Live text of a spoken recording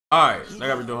Alright, I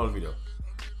gotta redo the whole video.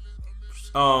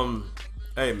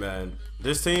 Hey man,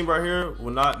 this team right here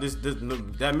will not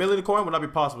that million coin will not be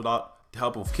possible without the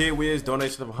help of Kid Wiz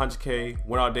donation of 100K.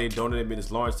 Went out there donated me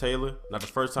this Lawrence Taylor. Not the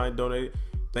first time he donated.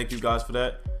 Thank you guys for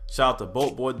that. Shout out to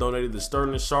Boat Boy donated the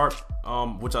Sterling Sharp,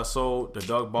 which I sold, the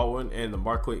Doug Baldwin and the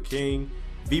Marquette King.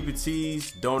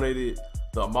 BBTs donated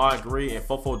the Ahmad Gray, and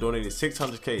Fofo donated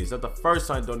 600K. Is that the first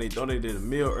time donated a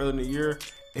meal earlier in the year?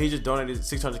 And he just donated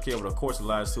 600K over the course of the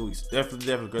last 2 weeks.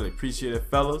 Definitely greatly appreciate it,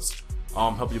 fellas.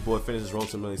 Help your boy finish his road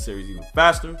to million series even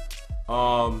faster.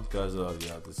 Cause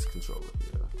yeah, this controller,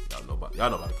 yeah, y'all know about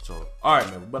the controller. All right,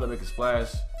 man, we better make a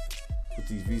splash with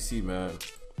these VC, man.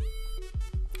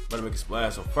 Better make a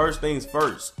splash. So first things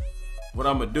first, what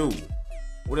I'm gonna do?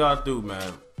 What do y'all do,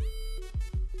 man?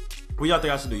 What y'all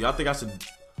think I should do? Y'all think I should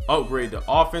upgrade the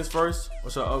offense first, or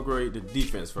should I upgrade the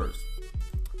defense first?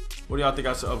 What do y'all think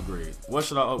I should upgrade? What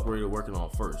should I upgrade working on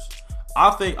first?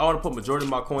 I think I want to put majority of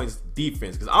my coins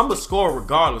defense, because I'm the scorer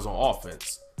regardless on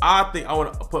offense. I think I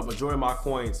want to put majority of my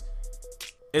coins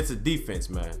into defense,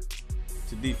 man.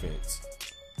 To defense.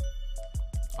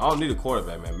 I don't need a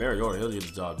quarterback, man. Mariota, he'll get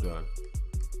the job done.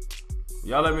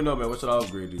 Y'all let me know, man. What should I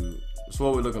upgrade, dude? That's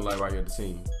what we're looking like right here at the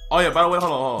team. Oh yeah, by the way,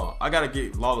 hold on. I gotta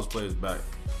get Lawless players back.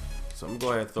 So I'm gonna go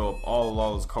ahead and throw up all the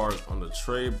Lawless cards on the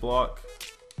trade block.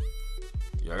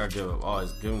 Yeah, I gotta give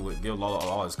Lawless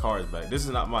all his cards back. This is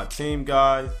not my team,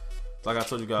 guys. Like I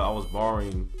told you guys, I was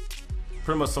borrowing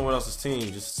pretty much someone else's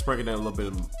team, just sprinkling in a little bit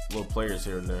of little players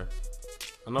here and there.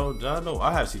 I know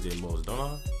I have CJ Mosley, don't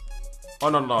I? Oh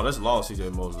no, that's Lawless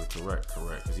CJ Mosley. Correct,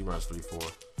 because he runs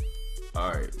 3-4.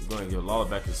 Alright, I'm going to give Lawless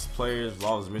back his players.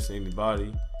 Lawless missing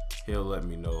anybody, he'll let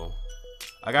me know.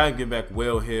 I gotta get back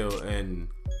Will Hill and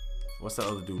what's that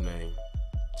other dude name?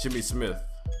 Jimmy Smith.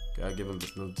 Gotta give him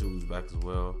the dudes back as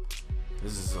well.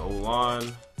 This is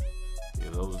O-line. Yeah,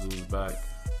 those dudes back.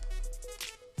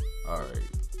 Alright.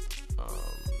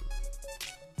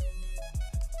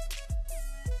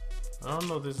 I don't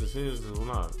know if this is his or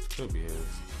not. It could be his.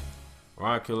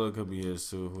 Ryan Killer could be his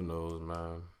too. Who knows,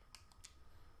 man?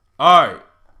 Alright.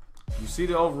 You see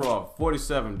the overall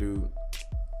 47, dude.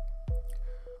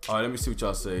 Alright, let me see what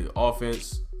y'all say.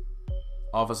 Offense,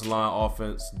 offensive line,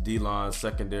 offense, D-line,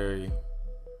 secondary.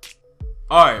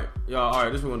 Alright, y'all,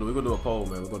 alright, this is what we're gonna do a poll,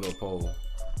 man. We're gonna do a poll.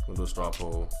 We're gonna do a straw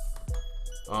poll.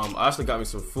 I actually got me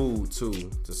some food too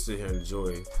to sit here and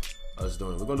enjoy us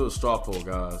doing. We're gonna do a straw poll,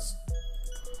 guys.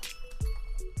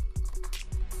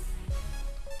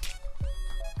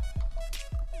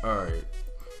 Alright.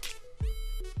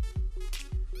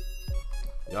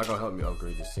 Y'all gonna help me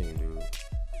upgrade this team, dude.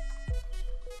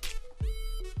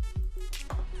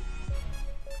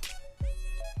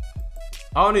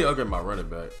 I don't need to upgrade my running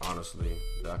back, honestly.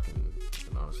 I can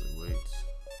honestly wait.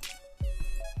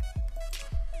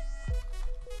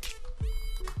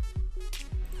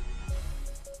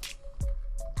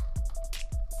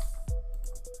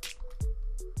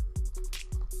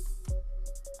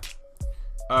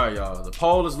 Alright, y'all. The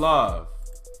poll is live.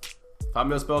 If I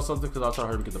misspell something, because I'll try to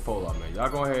hurry to get the poll out, man. Y'all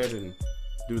go ahead and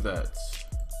do that.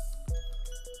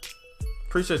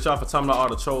 Appreciate y'all for timing out all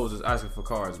the trolls just asking for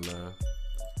cards, man.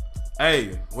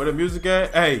 Hey, where the music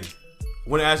at? Hey,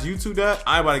 when I ask you two that,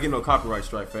 I ain't about to get no copyright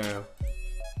strike, fam.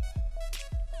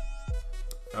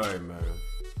 Alright, man.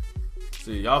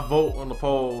 See, y'all vote on the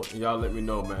poll and y'all let me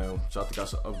know, man, what y'all think I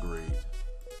should upgrade.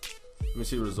 Let me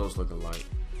see what the results looking like.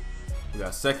 We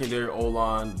got secondary,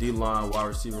 O-line, D-line, wide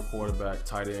receiver, quarterback,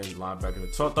 tight end,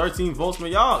 linebacker. 13 votes,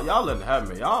 man. Y'all letting it happen,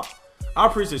 man. Y'all, I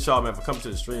appreciate y'all, man, for coming to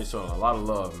the stream and showing a lot of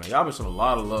love, man. Y'all been showing a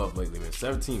lot of love lately, man.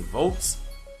 17 votes.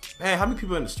 Man, how many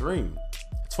people in the stream?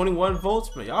 21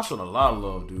 votes? Man, y'all showing a lot of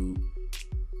love, dude.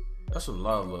 That's a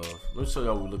lot of love. Let me show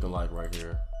y'all what we're looking like right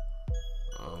here.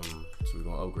 So we're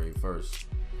gonna upgrade first.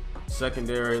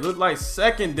 Secondary. Looks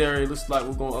like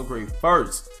we're gonna upgrade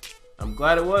first. I'm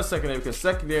glad it was secondary, because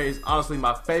secondary is honestly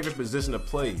my favorite position to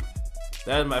play.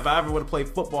 If I ever would have played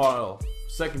football,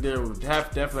 secondary would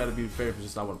definitely have to be the favorite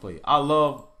position I want to play. I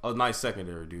love a nice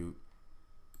secondary, dude.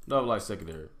 Love like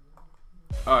secondary.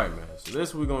 Alright, man. So this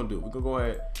is what we're gonna do. We're gonna go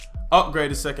ahead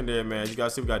upgrade the secondary, man. You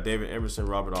guys see we got David Emerson,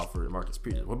 Robert Alford, and Marcus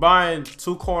Peters. We're buying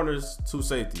 2 corners, 2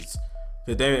 safeties.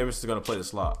 Because David Emerson's gonna play the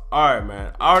slot. Alright,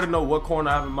 man. I already know what corner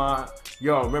I have in mind.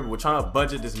 Yo, remember, we're trying to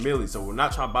budget this milli, so we're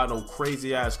not trying to buy no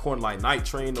crazy ass corner like Night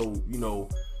Train, no,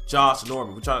 Josh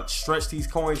Norman. We're trying to stretch these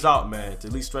coins out, man, to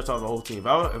at least stretch out the whole team. If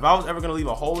I was ever gonna leave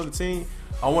a hole in the team,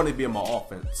 I want it to be in my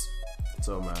offense.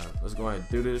 So, man, let's go ahead and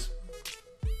do this.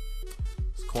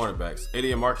 Cornerbacks,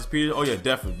 Eddie and Marcus Peters. Oh yeah,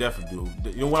 definitely,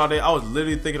 dude. You know what? I was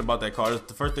literally thinking about that card. That's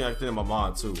the first thing I think in my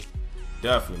mind too.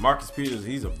 Definitely, Marcus Peters.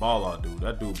 He's a ball out, dude.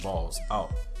 That dude balls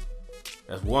out.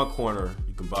 That's one corner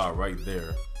you can buy right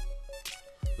there.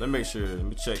 Let me make sure. Let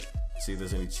me check. See if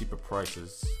there's any cheaper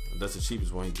prices. That's the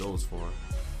cheapest one he goes for,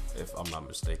 if I'm not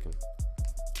mistaken.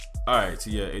 All right, so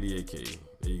yeah, 88K.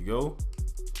 There you go.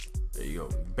 There you go.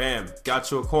 Bam. Got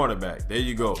you a cornerback. There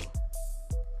you go.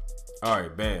 All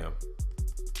right, bam.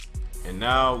 And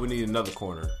now we need another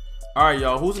corner. All right,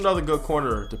 y'all. Who's another good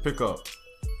corner to pick up?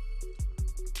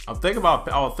 I was thinking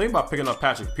about picking up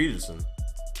Patrick Peterson,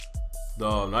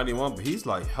 the 91, but he's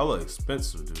like hella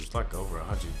expensive, dude. It's like over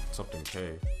 100 something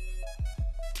K.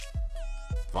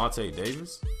 Vontae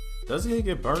Davis, doesn't he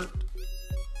get burnt?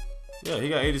 Yeah, he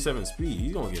got 87 speed.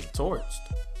 He's gonna get torched.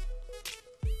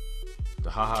 The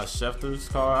haha Schefter's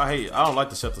car. I don't like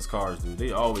the Schefter's cars, dude.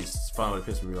 They always find a way to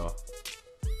piss me off.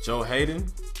 Joe Hayden.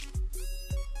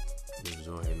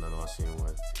 Joe Hayden, I know I seen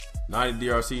one. 90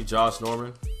 DRC, Josh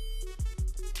Norman.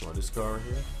 Oh, this car right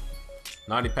here.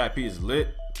 90 Pat Pete is lit.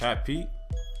 Pat Pete,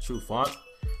 true font.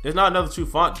 There's not another true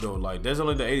font though. Like there's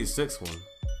only the 86 one.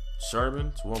 Sherman,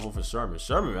 it's one vote for Sherman.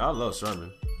 Sherman, man, I love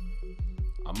Sherman.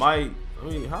 I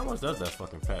mean, how much does that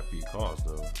fucking Pat Pete cost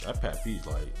though? That Pat Pete's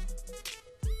like.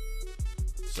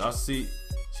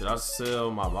 Should I sell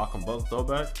my Malcolm Butler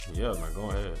throwback? Yeah, man, go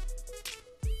ahead.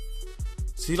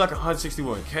 See, like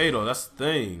 161K though. That's the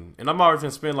thing, and I'm already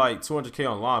gonna spend like 200K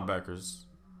on linebackers.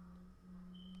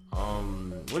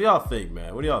 What do y'all think,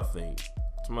 man? What do y'all think?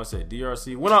 Somebody said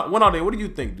DRC. When are they? What do you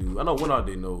think, dude? I know when are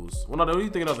they knows. When are they? What do you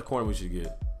think of the corner we should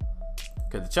get?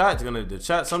 Cause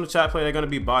some of the chat players they're gonna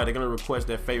be by. They're gonna request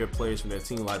their favorite players from their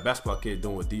team, like basketball kid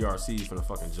doing with DRC from the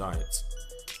fucking Giants.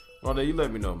 When are they? You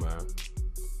let me know, man.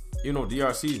 You know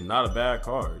DRC is not a bad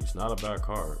card. It's not a bad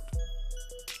card.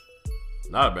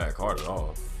 Not a bad card at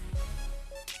all.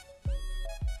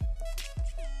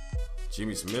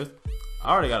 Jimmy Smith.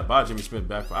 I already got to buy Jimmy Smith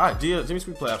back. Jimmy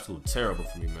Smith play absolutely terrible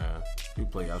for me, man. He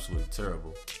play absolutely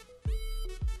terrible.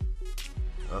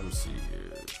 Let me see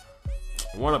here.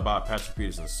 I want to buy Patrick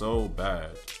Peterson so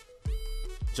bad.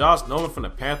 Josh Norman from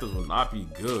the Panthers will not be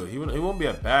good. He won't be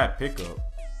a bad pickup.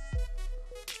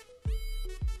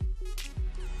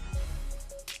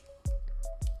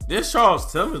 This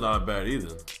Charles Tillman's not bad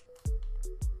either.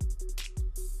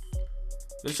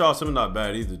 This Charles Tillman's not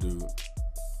bad either, dude.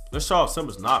 This Charles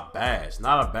Tillman's not bad. It's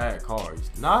not a bad card.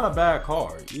 He's not a bad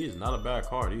card. He is not a bad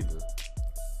card either.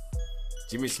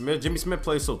 Jimmy Smith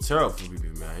plays so terrible for me,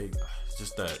 man. It's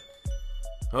just that.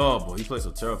 Oh boy, he plays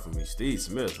so terrible for me. Steve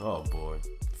Smith. Oh boy.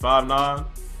 5'9".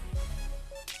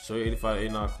 Show you 85 to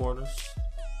 89 corners.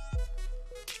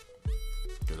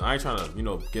 Cause I ain't trying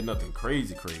to, get nothing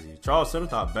crazy. Charles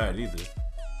Tillman's not bad either.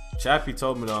 Chappie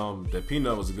told me that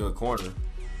Peanut was a good corner.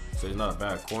 So he's not a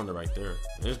bad corner right there.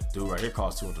 This dude right here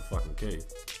costs 200 fucking K.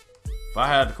 If I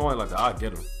had the coin like that, I'd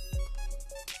get him.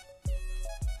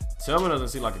 Tillman doesn't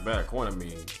seem like a bad corner. I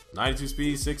mean, 92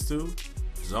 speed,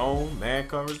 6'2", zone, man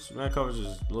coverage. Man coverage is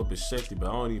a little bit shifty, but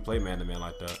I don't even play man to man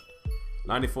like that.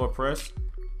 94 press.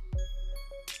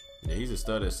 Yeah, he's a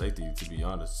stud at safety, to be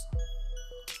honest.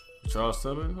 Charles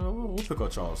Tillman, we'll pick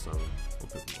up Charles Tillman.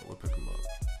 We'll pick him up.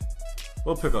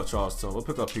 We'll pick up Charles Tillman. We'll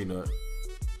pick up Peanut.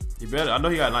 He better. I know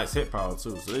he got a nice hit power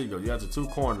too. So there you go. You got the two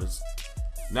corners.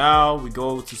 Now we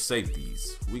go to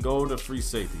safeties. We go to free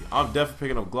safety. I'm definitely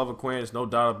picking up Glover Quinn. There's no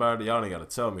doubt about it. Y'all ain't got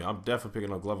to tell me. I'm definitely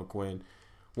picking up Glover Quinn.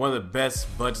 One of the best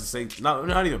budget safeties. Not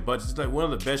even budget. It's like one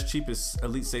of the best, cheapest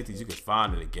elite safeties you can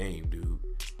find in the game, dude.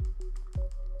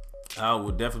 I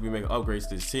will definitely be making upgrades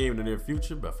to this team in the near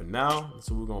future. But for now, that's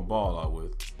what we're going to ball out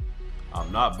with.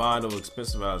 I'm not buying those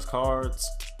expensive ass cards.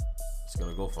 It's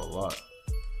going to go for a lot.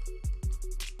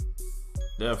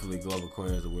 Definitely Glover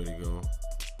Quinn is the way to go.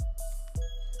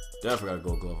 Definitely gotta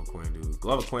go Glover Quinn, dude.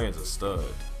 Glover Quinn's a stud.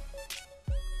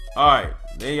 Alright,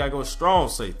 then you gotta go strong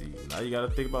safety. Now you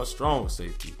gotta think about strong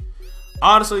safety.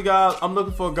 Honestly, guys, I'm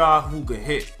looking for a guy who can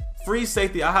hit. Free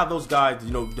safety, I have those guys,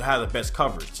 to have the best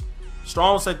coverage.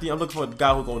 Strong safety, I'm looking for a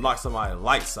guy who's gonna knock somebody's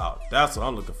lights out. That's what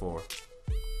I'm looking for.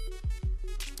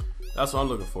 That's what I'm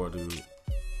looking for, dude.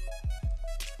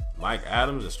 Mike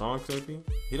Adams, a strong safety.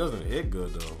 He doesn't hit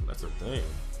good though. That's the thing.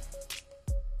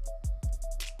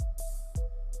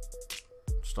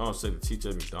 Strong safety,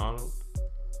 TJ McDonald.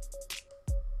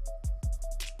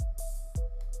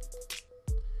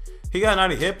 He got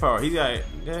 90 hit power.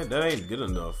 That ain't good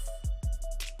enough.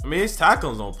 I mean, his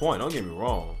tackling's on point. Don't get me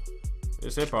wrong.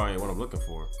 His hit power ain't what I'm looking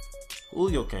for.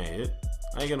 Julio can't hit.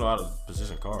 I ain't getting no out of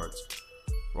position cards.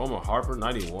 Roman Harper,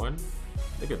 91.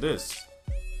 Look at this.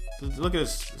 Look at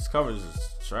this. His coverage is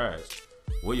trash.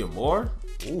 William Moore?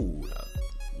 Ooh,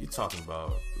 you talking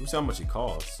about? Let me see how much he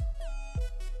costs.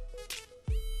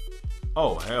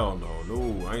 Oh hell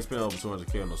no, I ain't spending over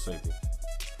 200K on no safety.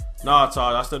 Nah,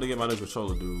 Todd, I still didn't get my new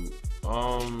controller, dude.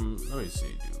 Let me see,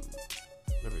 dude.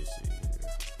 Let me see here.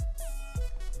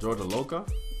 Georgia Loca?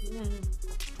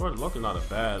 Georgia Loca not a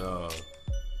bad,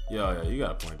 yeah, you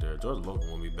got a point there. Georgia Loca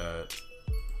won't be bad.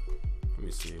 Let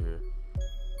me see here.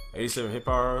 87 hit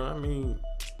power. I mean,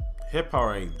 hit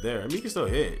power ain't there. I mean, he can still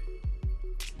hit.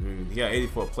 I mean, he got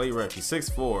 84 play rec. He's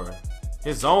 6'4".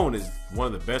 His zone is one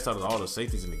of the best out of all the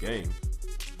safeties in the game.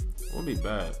 Won't be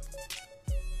bad.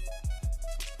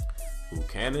 Ooh,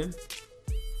 Cannon.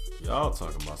 Y'all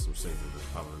talking about some safety that's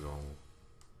probably going.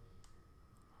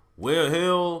 Will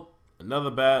Hill,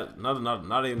 another bad,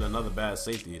 not even another bad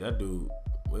safety. That dude,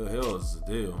 Will Hill is the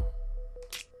deal.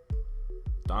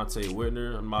 Dante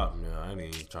Whitner, I ain't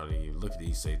even trying to even look at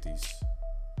these safeties.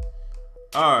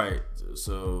 All right,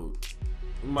 so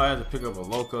we might have to pick up a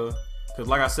Loca, cause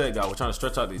like I said, guys, we're trying to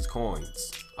stretch out these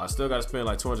coins. I still got to spend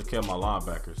like 200K on my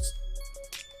linebackers.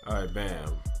 All right,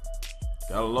 bam,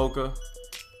 got a Loca.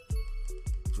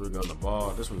 We're going the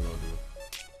ball. This one we're gonna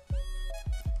do.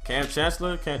 Cam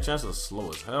Chancellor. Cam Chancellor's slow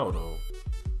as hell though.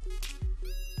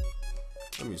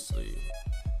 Let me see.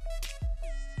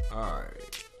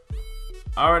 Alright.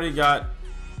 I already got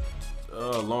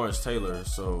Lawrence Taylor,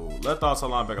 so left outside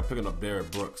linebacker picking up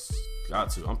Derrick Brooks. Got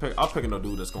to. I'm picking a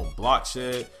dude that's gonna block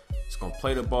shit. It's gonna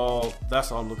play the ball.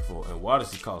 That's all I'm looking for. And why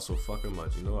does he cost so fucking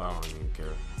much? You know, I don't even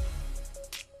care.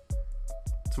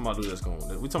 We talking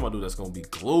about dude that's gonna be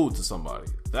glued to somebody.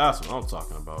 That's what I'm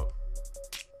talking about.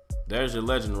 There's your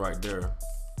legend right there.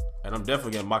 And I'm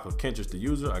definitely getting Michael Kendricks, the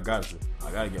user. I got you.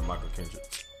 I gotta get Michael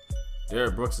Kendricks.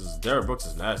 Derrick Brooks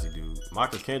is nasty, dude.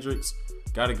 Michael Kendricks,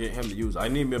 gotta get him to use. I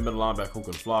need me a middle linebacker who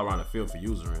can fly around the field for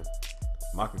usering.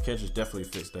 Michael Kendricks definitely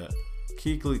fits that.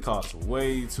 Kuechly costs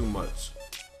way too much.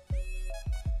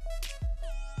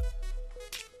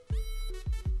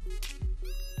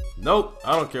 Nope,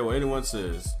 I don't care what anyone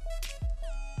says.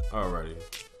 Alrighty.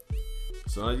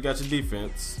 So now you got your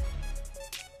defense.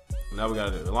 Now we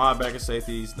got the linebacker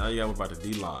safeties. Now you got about the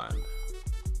D-line.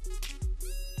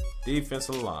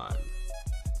 Defensive line.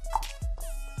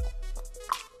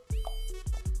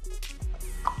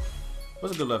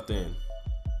 What's a good left end?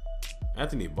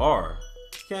 Anthony Barr.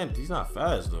 He's not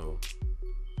fast though.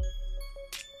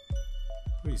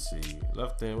 Let me see.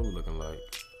 Left end, what we looking like?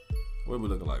 What we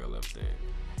looking like a left end?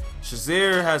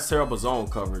 Shazier has terrible zone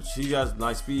coverage. He has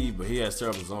nice speed, but he has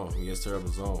terrible zone. He has terrible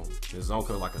zone. His zone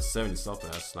coverage like a 70 something.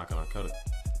 That's not gonna cut it.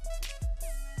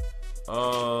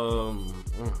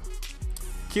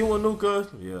 Kiwanuka,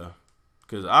 yeah.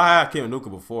 Cause I had Kiwanuka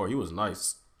before. He was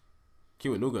nice.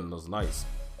 Kiwanuka was nice.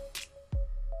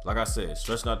 Like I said,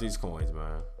 stretching out these coins,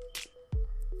 man.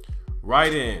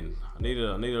 Right end. I need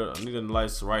a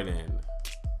nice right end.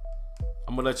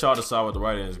 I'm gonna let y'all decide what the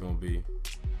right end is gonna be.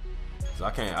 I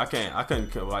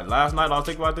couldn't, like last night I was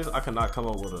thinking about this, I could not come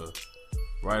up with a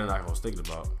right end I was thinking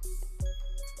about.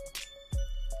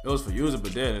 It was for user,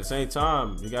 but then at the same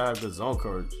time, you gotta have good zone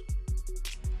coverage.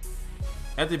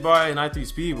 Anthony Barr and 93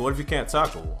 speed, but what if you can't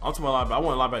tackle? I'm talking about linebacker. I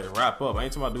want a linebacker to wrap up. I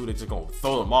ain't talking about dude that just gonna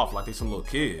throw them off like they some little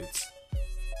kids.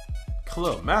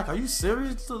 Khalil Mack, are you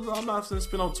serious? I'm not gonna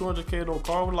spend on 200K on a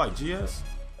car with like GS.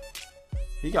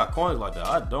 He got coins like that.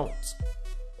 I don't.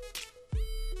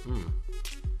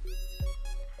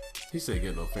 He said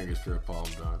get no fingers, pure palm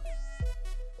done.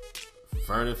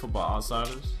 Vernon football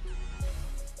outsiders.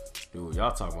 Dude,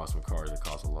 y'all talking about some cars that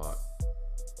cost a lot.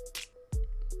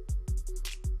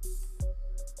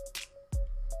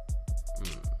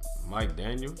 Mike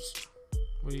Daniels.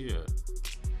 Where you at?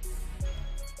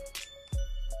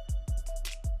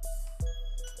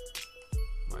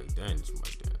 Mike Daniels.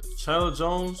 Chandler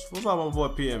Jones. What about my boy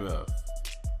PMF?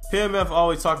 PMF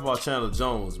always talk about Chandler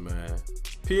Jones, man.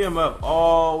 PMF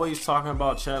always talking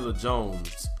about Chandler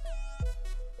Jones.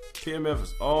 PMF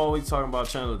is always talking about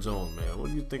Chandler Jones, man. What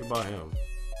do you think about him?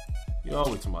 You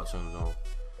always talking about Chandler Jones.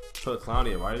 Put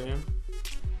Clowney at right in.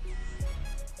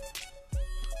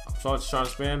 I'm trying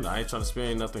to spend. I ain't trying to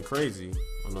spend nothing crazy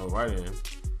on no right end.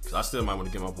 Cause I still might want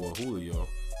to get my boy Julio.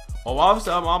 Oh,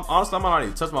 obviously, honestly, I might not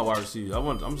even touch my wide receiver.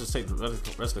 I'm just take the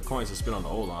rest of the coins and spend on the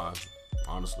O-line,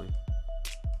 honestly.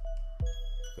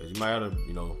 Cause you might have to,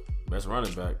 you know, best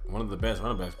running back, one of the best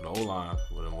running backs, but the O-line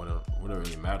wouldn't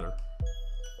really matter.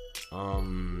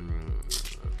 Okay.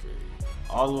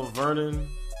 Oliver Vernon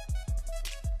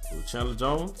with Chandler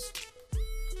Jones.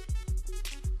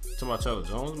 Talking about Chandler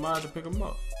Jones, might have to pick him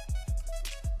up.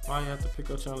 Might have to pick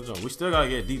up Chandler Jones. We still gotta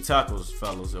get D tackles,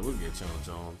 fellas. That we get Chandler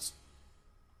Jones.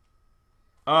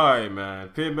 Alright, man.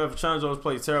 PMF Chandler Jones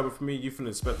played terrible for me. You finna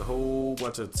expect a whole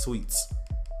bunch of tweets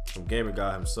from Gamer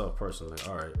Guy himself personally.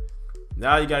 Alright.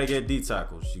 Now you gotta get D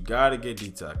tackles. You gotta get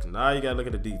D tackles. Now you gotta look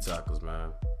at the D tackles,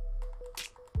 man.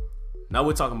 Now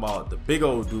we're talking about the big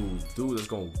old dudes, dude that's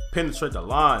gonna penetrate the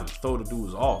line, throw the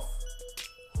dudes off.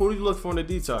 Who do you look for in the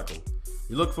D tackle?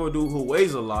 You look for a dude who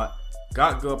weighs a lot,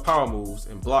 got good power moves,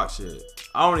 and block shit.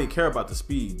 I don't even care about the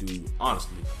speed, dude.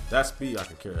 Honestly, that speed I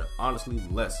can care honestly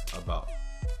less about.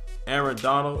 Aaron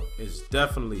Donald is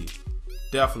definitely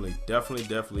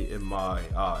in my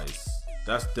eyes.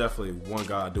 That's definitely one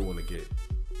guy I do want to get.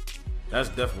 That's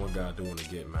definitely one guy I do want to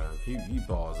get, man. He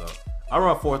balls up. I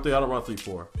run 4-3. I don't run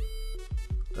 3-4.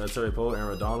 Terry Poe,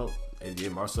 Aaron Donald,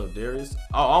 and Marcel Darius.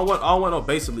 I don't want no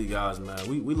basic league guys, man.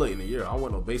 We late in the year. I don't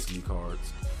want no basic league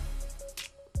cards.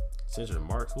 Century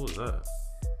Marks, who is that?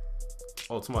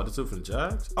 Oh, tomorrow this dude from the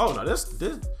Jags. Oh no, this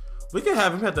we can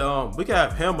have him at the we can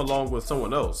have him along with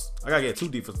someone else. I gotta get 2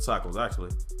 defensive tackles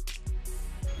actually.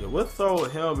 Yeah, we'll throw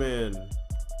him in.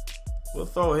 We'll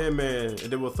throw him in, and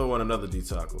then we'll throw in another D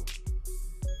tackle.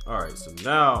 All right, so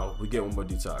now we get one more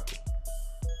D tackle.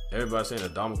 Everybody saying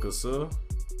Ndamukong Suh.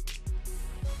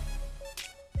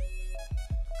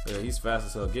 Yeah, he's fast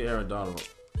as hell. Get Aaron Donald.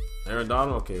 Aaron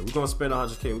Donald, okay. We're gonna spend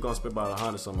 100K. We're gonna spend about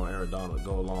 100 something on Aaron Donald to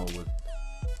go along with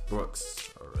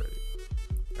Brooks. Alright.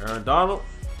 Aaron Donald,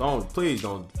 please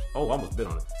don't. Oh, I almost bit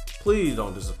on it. Please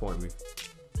don't disappoint me.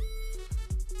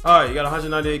 Alright, you got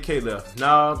 198K left.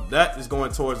 Now that is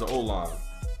going towards the O-line.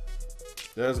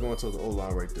 That is going towards the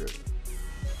O-line right there.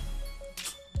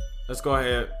 Let's go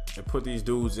ahead and put these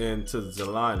dudes into the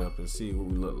lineup and see what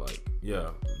we look like. Yeah,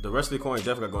 the rest of the coin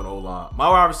definitely got going to O-line. My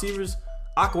wide receivers,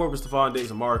 I can work with Stephon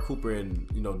Diggs, Amari Cooper, and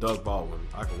Doug Baldwin.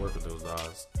 I can work with those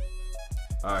guys.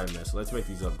 All right, man. So let's make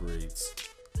these upgrades.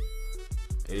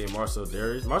 Hey, Marcel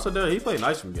Darius. Marcel Darius, he played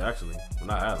nice for me actually. When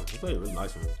I had him, he played really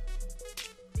nice for me.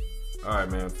 All right,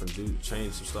 man. For dude,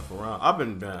 change some stuff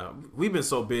around. We've been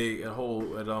so big at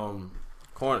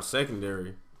corner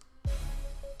secondary.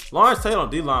 Lawrence Taylor on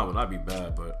D-line would not be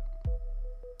bad, but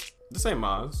this ain't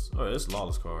mine. Oh, yeah, it's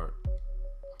Lawless card.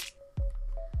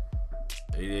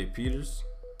 88 Peters.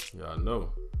 Yeah, I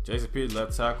know. Jason Peters,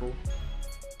 left tackle.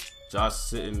 Josh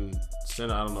Sitton,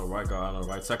 center. I don't know. Right guard. I don't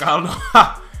know. Right tackle. I don't know.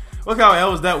 What kind of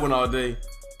hell was that one all day?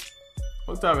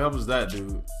 What type of help was that,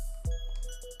 dude?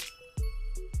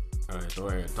 All right, throw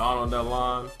Aaron Donald on that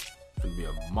line. Could be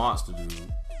a monster,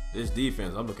 dude. This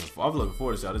defense, I'm looking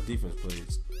forward to see how this defense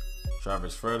plays.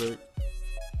 Travis Frederick.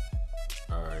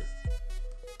 All right.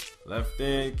 Left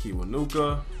end,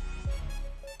 Kiwanuka.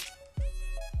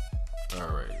 All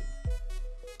right.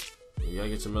 You gotta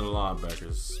get your middle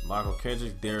linebackers. Michael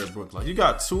Kendrick, Derrick Brooks. Like, you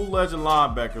got 2 legend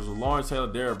linebackers with Lawrence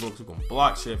Taylor, Derrick Brooks, who can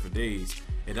block shit for days.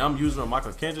 And I'm using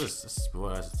Michael Kendrick.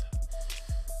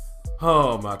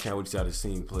 Oh my, I can't wait to see how this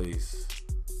team plays.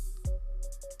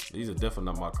 These are definitely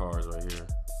not my cards right here.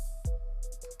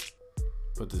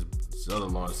 Put this other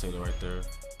Lawrence Taylor right there.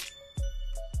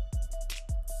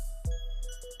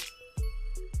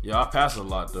 Yeah, I pass a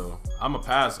lot though. I'm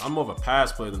more of a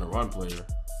pass player than a run player.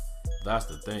 That's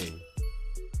the thing.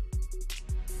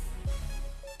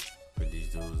 Put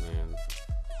these dudes in.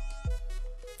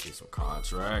 Get some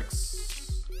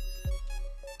contracts.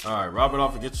 Alright, Robert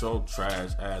Alford, get your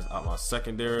trash ass out my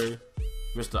secondary.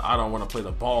 Mr. I don't want to play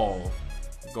the ball.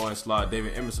 Go and slide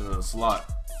David Emerson in the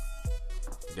slot.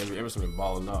 David Emerson been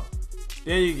balling up.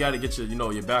 Then you got to get your,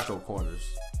 your backup corners.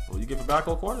 Well, you get the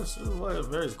backup corners? Well, it's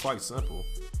very quite simple.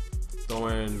 Throw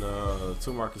in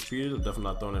 2 Marcus Peters. I'm definitely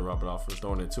not throwing in Robert Alford.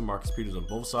 Throwing in 2 Marcus Peters on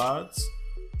both sides.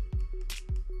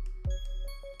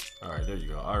 All right, there you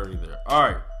go. Already there. All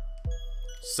right,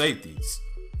 safeties.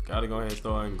 Got to go ahead and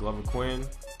throw in Glover Quinn.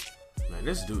 Man,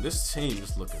 this team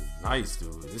is looking nice,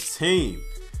 dude. This team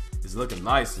is looking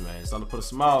nice, man. It's starting to put a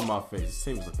smile on my face. This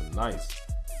team is looking nice.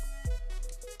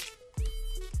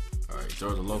 Alright,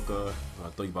 Georgia Loca.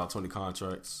 I'll throw you about 20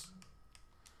 contracts.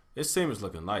 This team is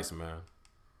looking nice, man.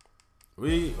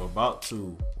 We're about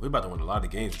to win a lot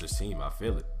of games with this team. I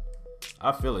feel it.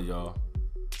 I feel it, y'all.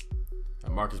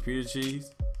 And Marcus Peters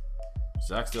cheese.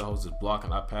 Zach still holds his block,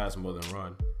 and I pass more than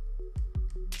run.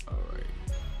 Alright.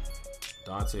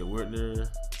 Dante Whitner.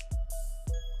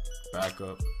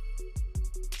 Backup.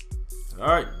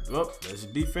 Alright, well, there's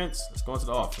your defense. Let's go into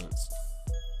the offense.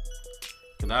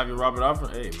 Can I have your Robert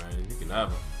Alford? Hey, man, you can have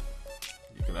him.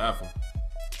 You can have him.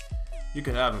 You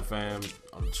can have him, fam,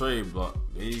 on the trade block.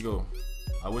 There you go.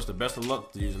 I wish the best of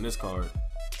luck to using this card.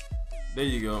 There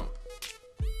you go.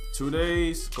 2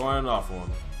 days, going off on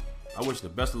him. I wish the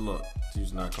best of luck to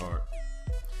using that card.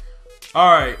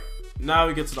 Alright, now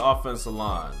we get to the offensive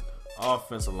line.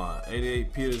 Offensive line.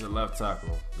 88 Peters at left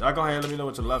tackle. Y'all go ahead and let me know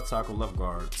what your left tackle, left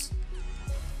guards.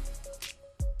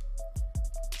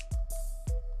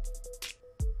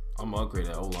 I'm gonna upgrade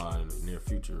that O-line in the near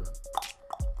future.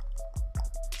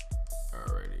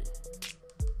 Alrighty.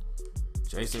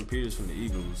 Jason Peters from the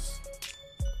Eagles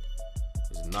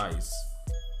is nice.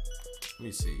 Let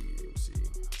me see.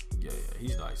 Yeah,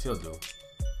 he's nice. He'll do.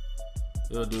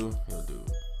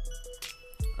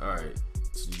 Alright.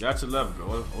 So you got your left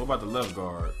guard. What about the left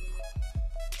guard?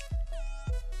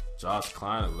 Josh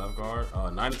Klein at left guard.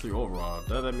 93 overall.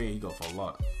 Does that mean he go for a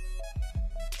lot?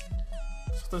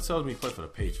 Something tells me he played for the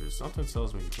Patriots. Something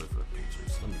tells me he played for the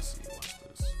Patriots. Let me see. Watch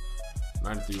this.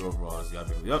 93 overall. He's got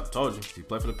to be. Yep, told you. He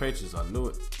played for the Patriots. I knew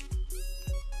it.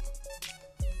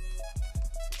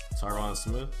 Tyron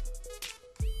Smith.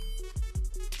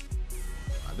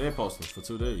 I did post him for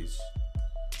 2 days.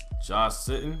 Josh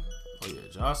Sitton. Oh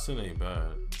yeah, Josh Sitton ain't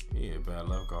bad. He ain't bad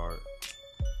left guard.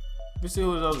 Let me see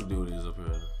who the other dude is up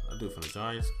here. I do it for the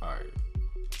Giants. Alright.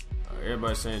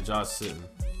 Everybody's saying Josh Sitton.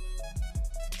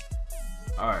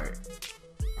 Alright.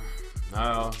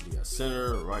 Now you got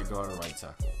center, right guard, and right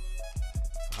tackle.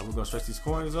 How we gonna stretch these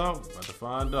coins out? About to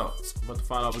find out. About to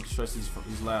find out if we can stretch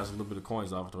these last a little bit of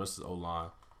coins off with the rest of the O-line.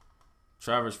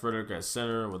 Travis Frederick at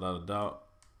center, without a doubt.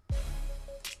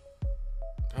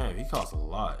 Damn, he costs a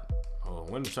lot. Oh,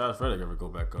 when did Travis Frederick ever go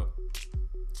back up?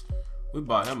 We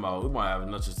bought him out. We might have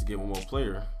enough just to get one more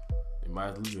player. They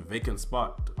might leave a vacant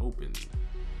spot open.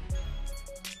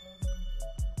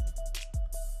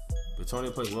 But Tony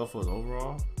plays well for his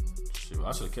overall. Shoot,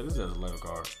 I should have kept this as a left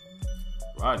guard.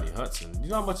 Rodney Hudson. You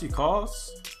know how much he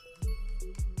costs?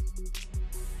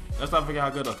 Let's not forget how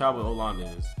good the Cowboys O-line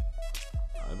is.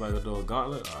 Everybody gonna do a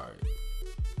gauntlet? Alright.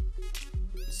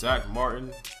 Zach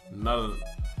Martin. Another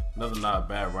not a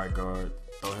bad right guard.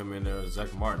 Throw him in there.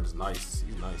 Zach Martin is nice.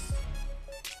 He's nice.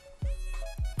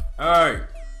 Alright.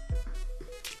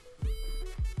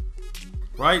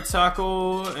 Right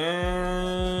tackle,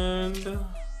 and you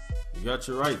got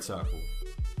your right tackle.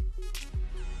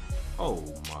 Oh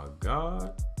my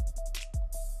god.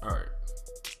 Alright.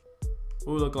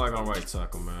 Who we look like on right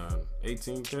tackle, man?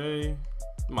 18K?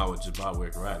 Might well just buy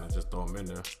Wick Rat and just throw him in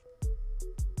there.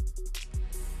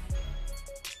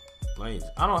 Lanes.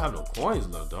 I don't have no coins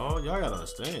left, dog. Y'all gotta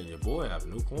understand, your boy have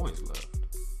no coins left.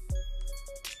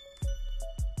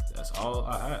 That's all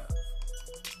I have.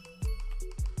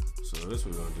 So this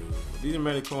we're gonna do. With these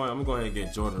remaining coins, I'm gonna go ahead and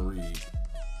get Jordan Reed,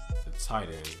 the tight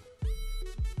end.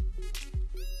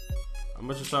 I'm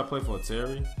gonna just try to play for a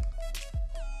Terry.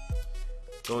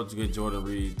 Go to get Jordan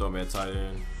Reed, throw me at tight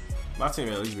end. My team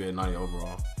at least be at 90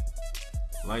 overall.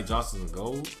 Lane Johnson's a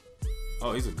gold.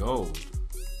 Oh, he's a gold.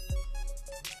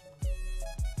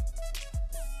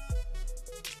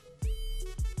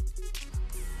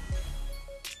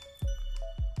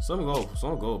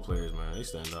 Some gold players, man, they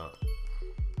stand out.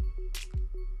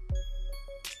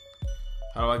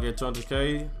 How do I get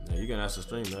 200K? Yeah, you're gonna have to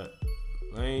stream that.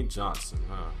 Lane Johnson,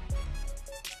 huh?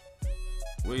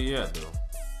 Where you at, though?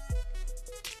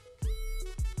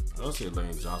 I don't see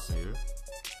Lane Johnson here.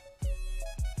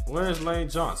 Where is Lane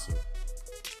Johnson?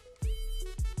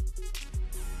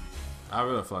 I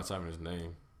really feel like typing his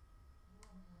name.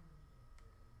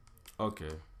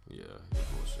 Okay, yeah, you're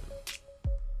bullshit.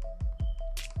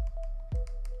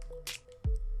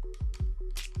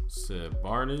 Said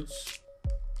Barnage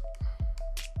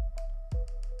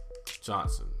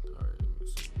Johnson. All right, let me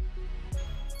see.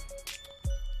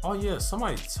 Oh yeah,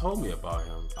 somebody told me about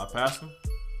him. I passed him.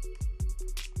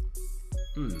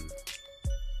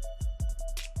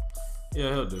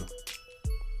 Yeah, he'll do.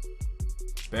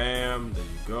 Bam, there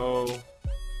you go.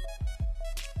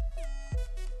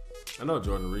 I know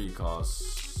Jordan Reed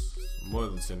costs more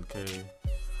than 10K.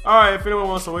 Alright, if anyone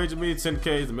wants to wager me,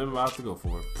 10K is the minimum I have to go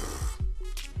for it.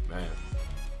 Man.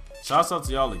 Shouts out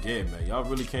to y'all again, man. Y'all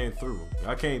really came through.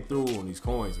 Y'all came through on these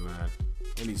coins, man.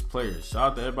 And these players.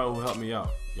 Shout out to everybody who helped me out.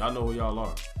 Y'all know who y'all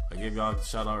are. I gave y'all a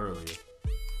shout out earlier.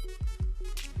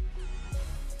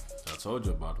 I told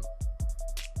you about them.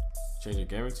 Change your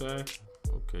gaming tag?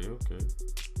 Okay, okay.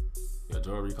 Yeah,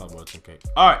 Jordan Reed cost more than 10K.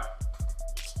 Alright.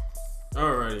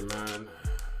 Alrighty, man.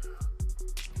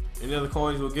 Any other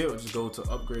coins we'll get, we'll just go to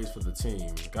upgrades for the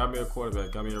team. Got me a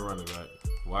quarterback, got me a running back.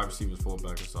 Wide receivers,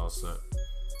 fullback, it's all set.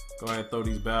 Go ahead and throw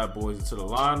these bad boys into the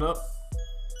lineup.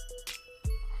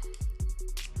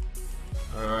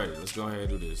 Alright, let's go ahead and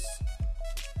do this.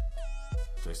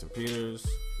 Jason Peters,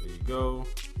 there you go.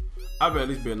 I bet at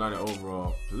least be a 90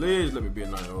 overall. Please let me be a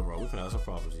 90 overall. We can have some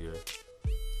problems here.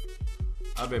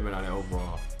 I bet be a 90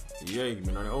 overall. EA, give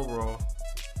me a 90 overall.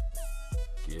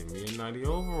 Give me a 90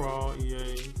 overall,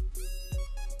 EA.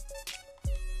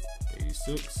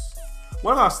 86.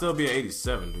 What if I still be an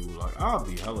 87, dude? Like, I'll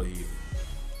be hella heated.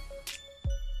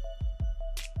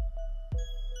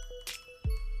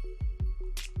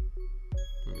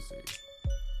 Let me see.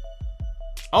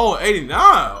 Oh, 89.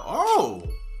 Oh.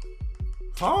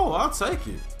 Oh, I'll take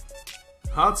it.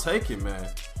 I'll take it, man.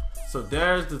 So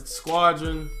there's the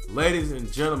squadron. Ladies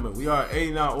and gentlemen, we are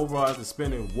 89 overall after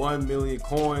spending 1 million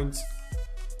coins.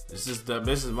 This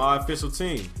is my official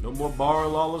team. No more Borrow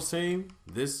Lawler's team.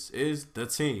 This is the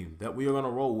team that we are gonna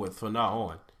roll with from now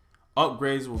on.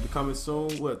 Upgrades will be coming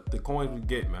soon with the coins we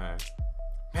get, man.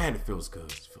 Man, it feels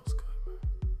good. It feels good,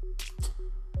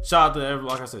 man. Shout out to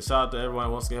everyone, like I said, shout out to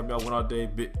everyone once again helping me out one all day.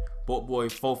 Boat Boy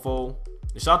Fofo.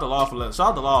 And shout out to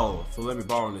Law for letting me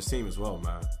borrow on this team as well,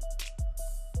 man.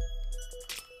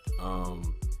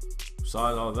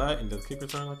 Besides all that, and the kick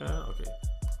return like that. Okay,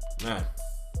 man.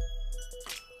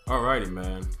 Alrighty,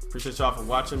 man. Appreciate y'all for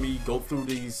watching me go through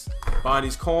buying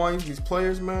these coins, these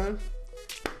players, man.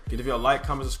 Give y'all a like,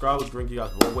 comment, subscribe. We'll bring you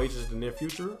guys more wages in the near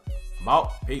future. I'm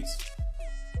out. Peace.